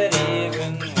get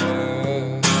even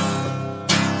worse.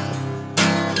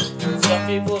 Some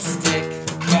people stick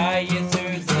by you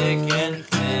through thick and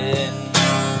thin.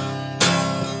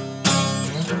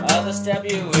 Others stab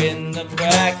you in the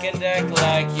back and act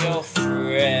like your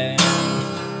friend.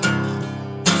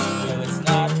 No, it's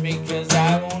not because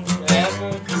I won't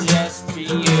ever just be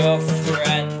your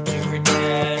friend to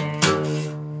pretend.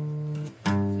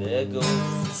 There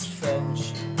goes this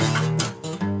friendship.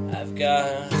 I've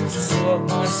got to sort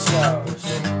my sorrows.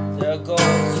 There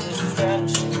goes this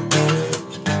friendship.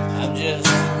 I'm just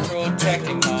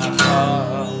protecting my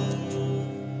heart.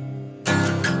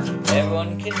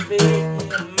 Everyone can be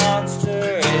a monster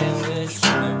in this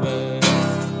universe.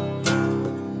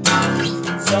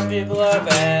 Some people are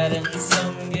bad and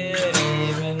some get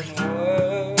even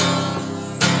worse.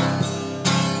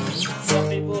 Some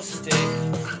people stick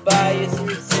by you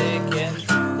through thick and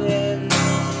thin.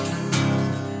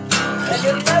 And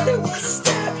another will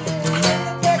stab you in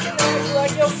the back and act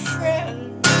like your friend.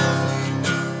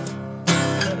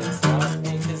 But it's not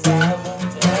because I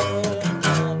won't ever,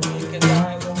 not because I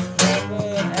won't ever,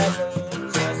 ever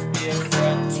just be a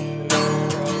friend to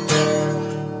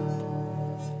others.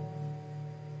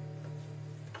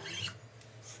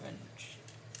 Friendship.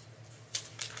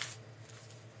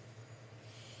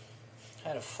 I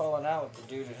had a falling out with the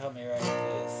dude who helped me write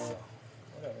this, so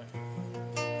whatever.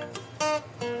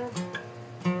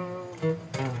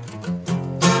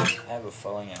 I have a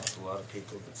falling out with a lot of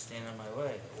people that stand in my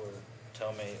way or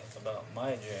tell me about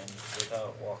my dreams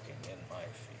without walking in my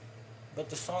feet. But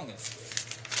the song is good.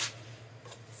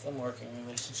 Some working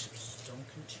relationships don't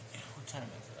continue. What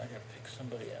time is it? I gotta pick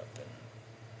somebody up in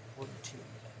 42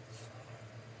 minutes.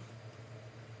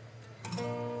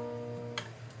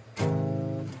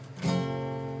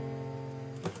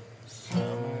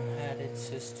 Summer had its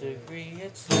history,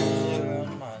 its loser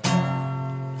on my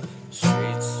lawn.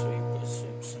 Street sweeper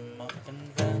sweeps them up and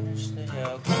vanish, they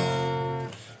are gone.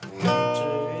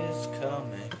 Winter is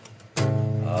coming,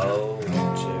 oh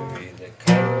wintry, the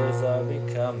colors are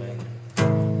becoming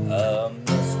a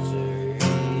mystery.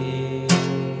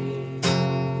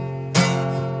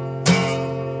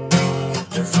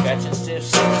 Scratching stiff,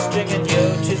 silver stringing you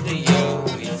to the yo.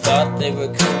 We thought they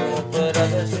were cool, but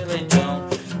others really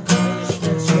don't.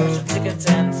 Scratching tickets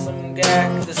and some gack.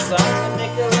 The song that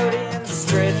Nickelodeon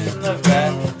straight from the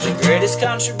vat. The greatest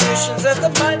contributions that the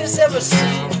mind has ever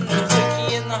seen. The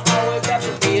Vicky in the hallway about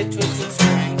to be a twisted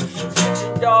string.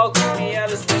 Switching dog with me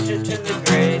out as winter turned to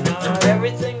gray. Not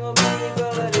everything will be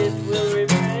equal, but it will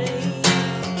remain.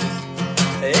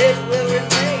 It will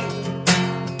remain.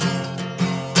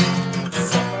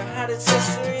 Summer had its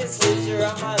history, its leaves are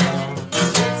on my lawn.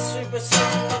 Street sweeper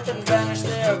sweeping up and vanish,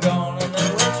 they are gone. And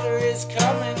then winter is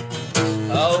coming.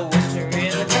 Oh, wintry,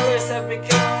 and the colors have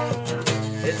become.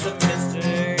 It's a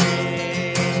mystery.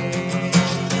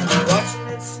 Watching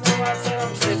it snow outside,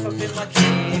 I'm safe up in my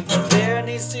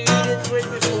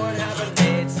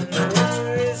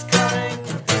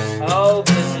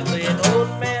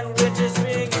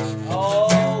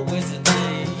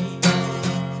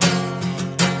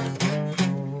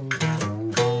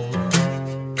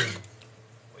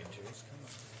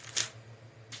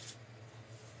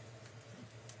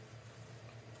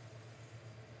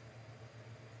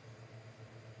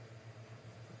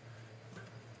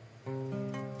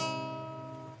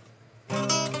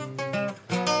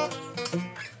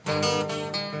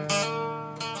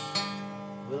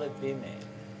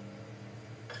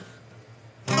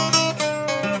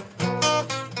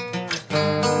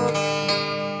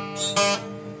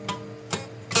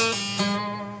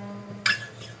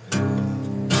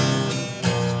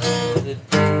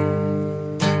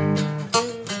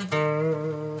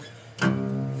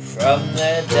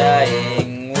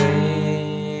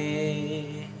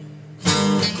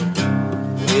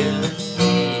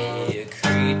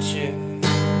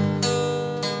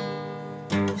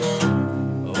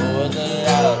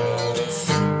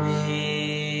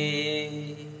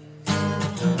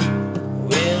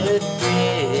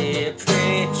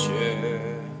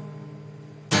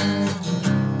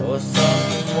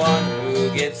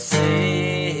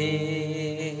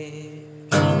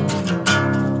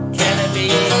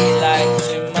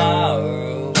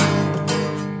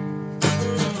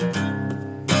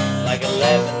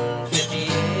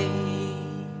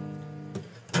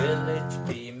Will it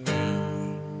be me?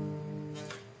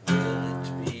 Will it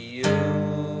be you?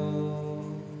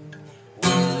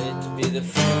 Will it be the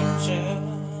future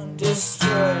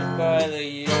destroyed by the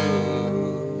you?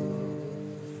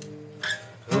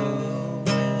 Who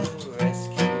will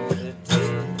rescue the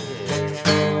dead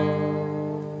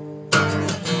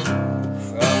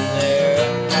from their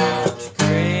unmarked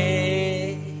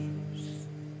graves?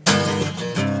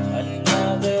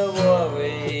 Another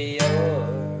warrior,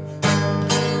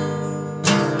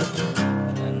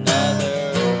 another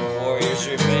warrior's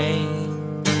remain.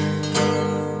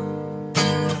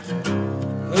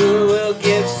 Who will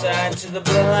give sight to the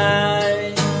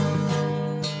blind?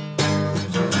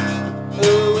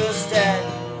 Who will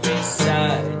stand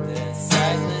beside the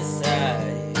sightless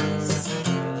eyes?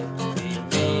 Will it be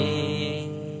me?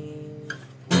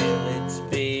 Will it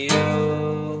be you?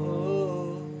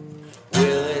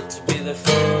 Will it be the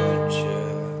future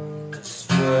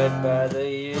destroyed by the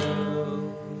you?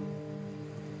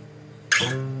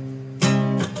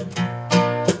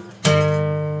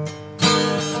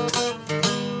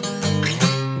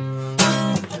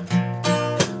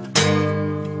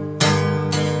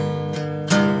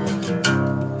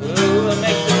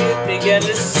 Begin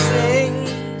to sing.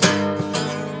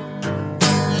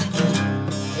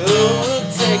 Who will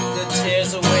take the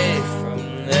tears away from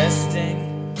their sting?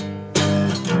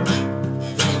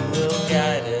 Who will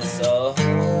guide us all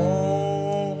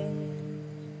home?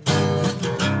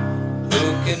 Who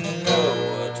can know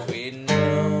what we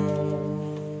know?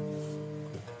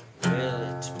 Will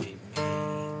it be me?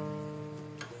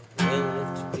 Will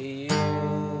it be you?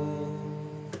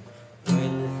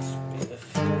 Will it be the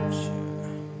future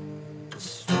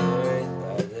destroyed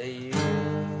by the you?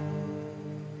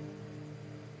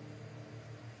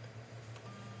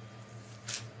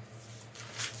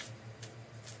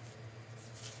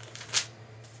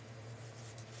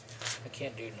 I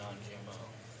can't do non-GMO.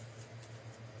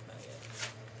 Not yet.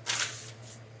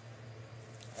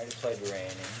 I already played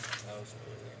Raining. That was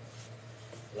really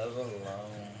Love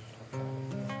Alone.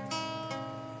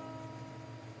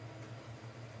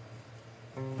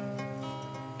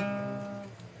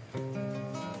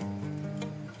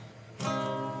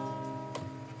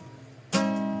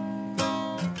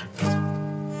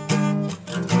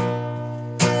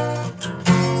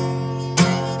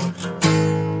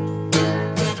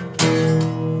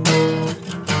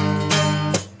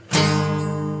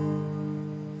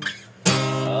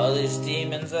 All these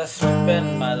demons I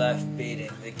spend my life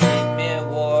beating, they keep me at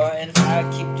war and I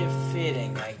keep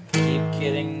defeating. I keep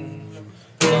getting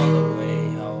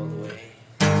all the way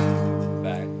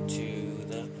back to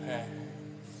the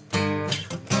past.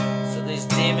 So these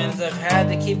demons I've had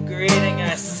to keep greeting,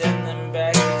 I send them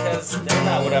back because they're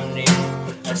not what I'm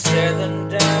needing. I stare them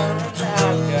down and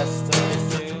I've got stories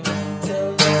to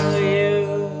tell you.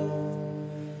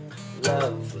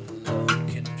 Love alone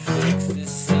can fix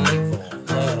this evil.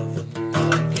 Love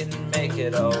alone can make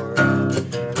it alright.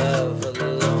 Love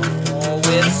alone or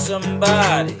with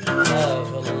somebody.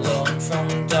 Love alone from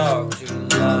dark to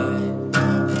light.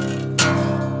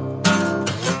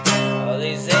 All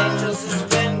these angels has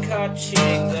been caught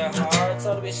cheating. Their hearts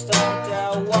ought to be stomped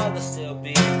out while they're still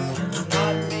beating. It's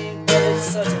not me, but it's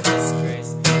such a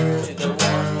disgrace to the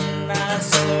one I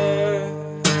serve.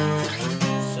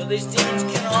 So these demons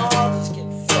can all just get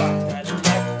fucked. I'd like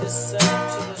to just send them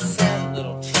to the sand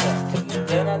little truck, and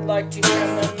then I'd like to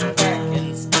turn them back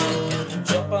and stick and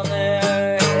jump on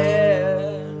their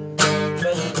head.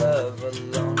 But love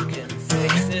alone can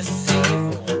fix this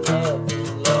evil. Love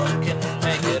alone can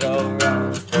make it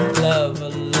alright. Love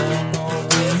alone or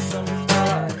with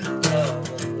somebody. Love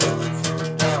alone from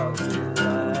dark to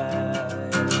light.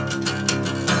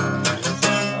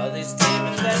 All these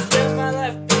demons I spend my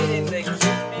life beating, they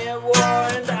keep me at war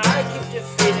and I keep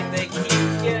defeating. They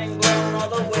keep getting blown all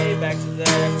the way back to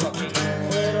their fucking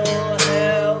little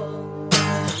hell.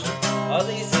 All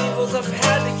these evils I've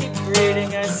had to keep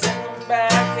greeting, I send them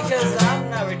back because I'm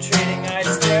not retreating. I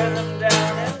stare them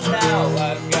down and now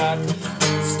I've got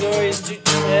stories to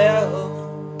tell.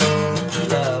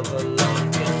 Love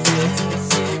alone can fix this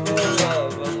evil.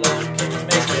 Love alone can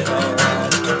make it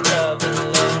alright. Love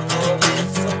alone or with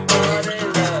somebody.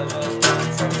 Love alone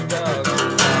from dark to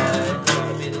light.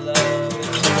 Gotta be love,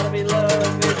 it's gotta be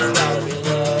love, it's gotta be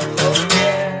love, oh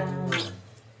yeah.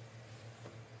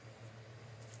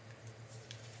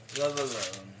 Love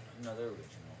alone, another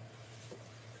original.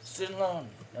 Sit alone,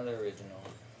 another original.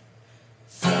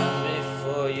 Song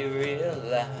before you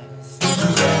realize the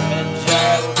damage I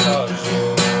will cause you.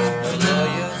 No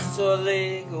lawyers or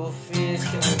legal fees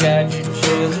can guide you to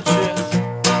the truth.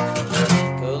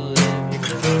 Go live your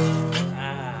truth.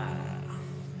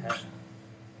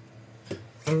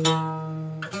 What do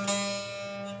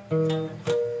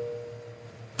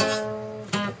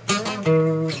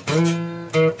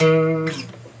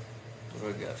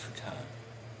I got for time?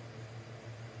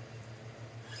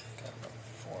 Got about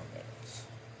 4 minutes.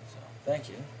 So, thank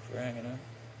you for hanging out.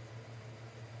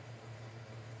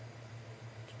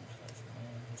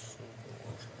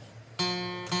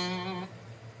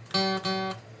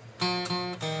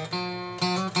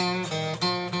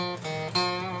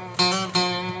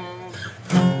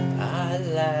 I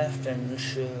laughed and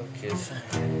shook his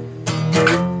hand.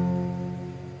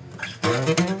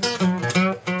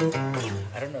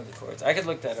 I don't know the chords. I could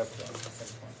look that up though at some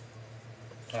point.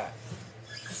 Alright.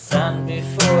 Son,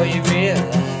 before you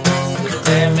realize the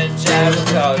damage I will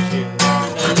cause you,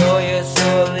 no lawyers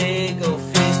or legal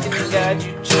fees can guide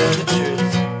you to the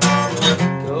truth.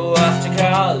 Go off to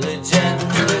college and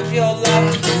live your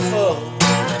life to the full.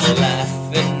 Laugh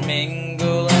and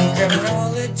mingle and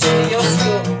criminology your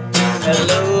school.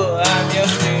 Hello, I'm your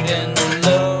student.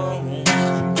 Hello,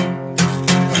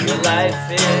 your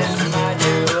life is my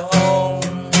new home.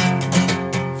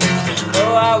 No,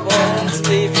 I won't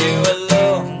leave you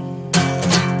alone,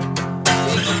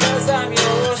 because I'm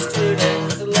your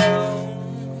student alone.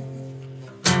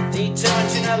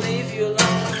 Don't you not leave you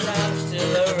alone, I'm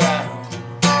still around.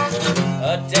 A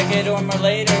decade or more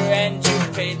later and you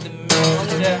paid the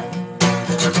minimum down.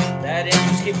 That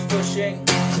interest keeps pushing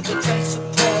the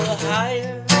principal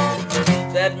higher.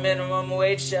 That minimum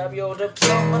wage job, your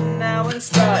diploma now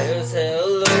inspires.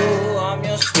 Hello, I'm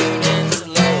your student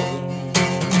alone.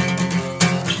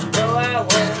 No, I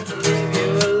won't leave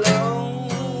you alone.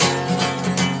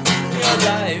 Your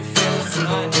life is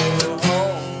my new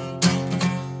home.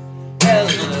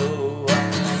 Hello,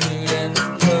 I'm your student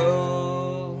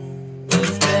alone.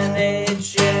 It's been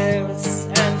 8 years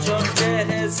and your debt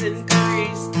has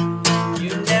increased.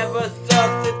 You never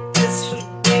thought that this would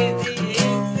be the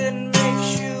ink that makes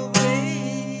you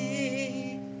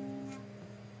bleed.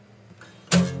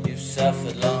 You've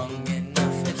suffered long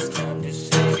enough, it's time to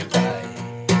say goodbye.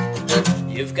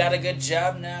 You've got a good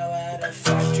job now at a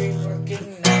factory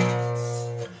working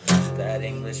nights. That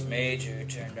English major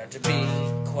turned out to be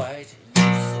quite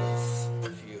useless.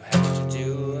 If you have to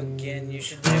do again, you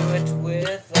should do it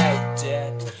without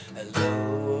debt.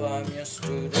 Hello, I'm your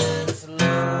student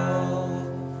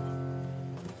alone.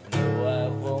 No, I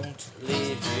won't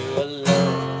leave you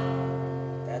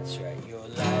alone. That's right, your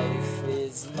life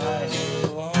is my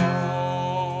new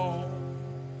home.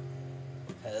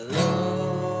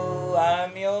 Hello,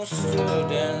 I'm your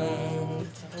student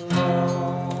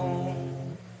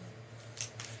alone.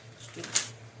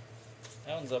 Student.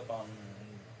 That one's up on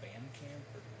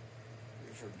Bandcamp or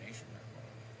Reverb Nation or what?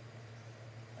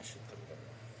 I should put it up.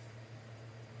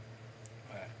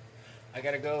 Alright. I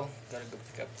gotta go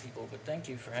pick up people, but thank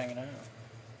you for hanging out.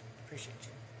 Appreciate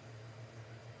you.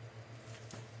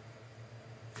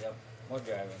 Yep, more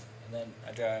driving. And then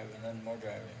I drive, and then more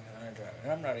driving, and then I drive.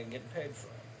 And I'm not even getting paid for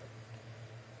it.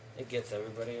 But it gets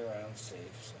everybody around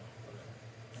safe, so whatever.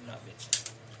 I'm not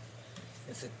bitching.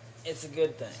 It's a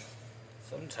good thing.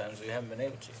 Sometimes we haven't been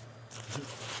able to.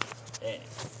 Anyway,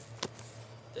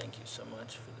 thank you so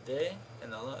much for the day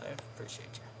and the life.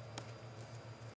 Appreciate you.